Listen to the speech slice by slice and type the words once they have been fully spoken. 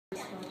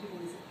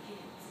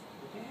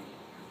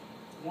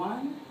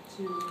1,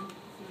 2,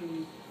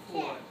 3,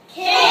 4.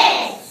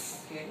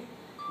 Kids! Okay.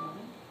 1,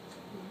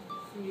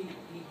 2, 3.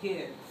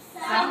 Begin.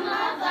 Some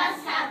of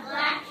us have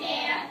black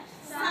hair.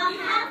 Some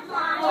have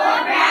blonde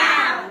or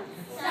brown.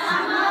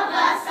 Some of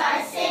us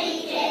are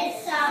city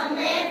kids. Some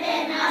live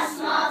in a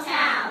small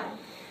town.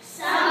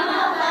 Some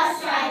of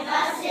us ride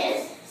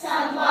buses.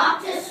 Some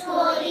walk to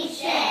school each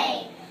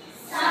day.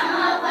 Some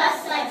of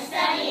us like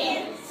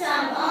studying.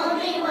 Some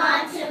only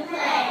want to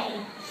play.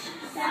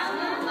 Some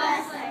of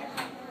us are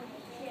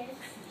kids.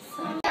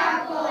 Some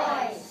are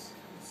boys.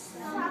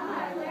 Some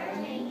are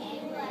learning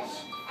English,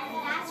 and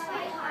that's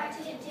quite hard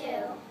to do.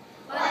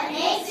 What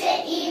makes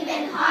it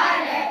even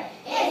harder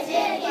is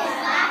if kids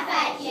laugh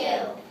at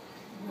you.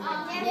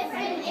 All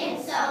different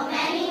in so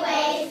many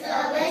ways,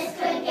 the list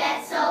could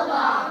get so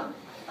long.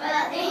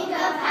 But think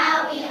of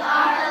how we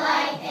are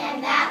alike,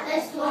 and that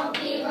list won't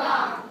be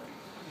wrong.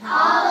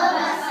 All of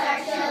us are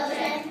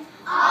children,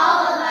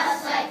 all of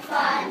us like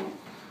fun.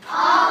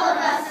 All of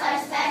us are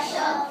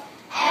special,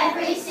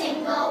 every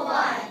single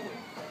one.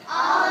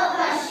 All of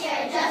us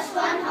share just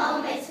one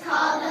home, it's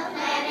called the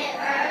planet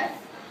Earth.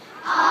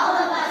 All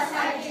of us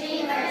are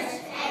dreamers,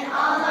 and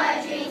all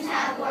our dreams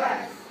have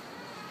worth.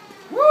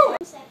 1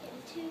 second,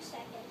 2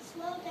 seconds,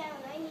 slow down,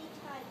 I need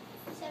time.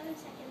 7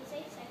 seconds,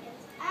 8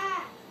 seconds,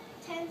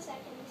 10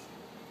 seconds,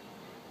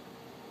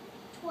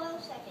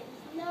 12 seconds,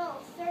 no,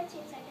 13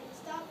 seconds,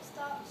 stop,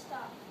 stop,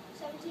 stop.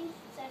 17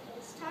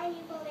 seconds, time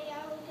you bully,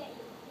 I will get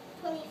you.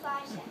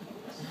 25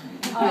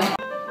 seconds.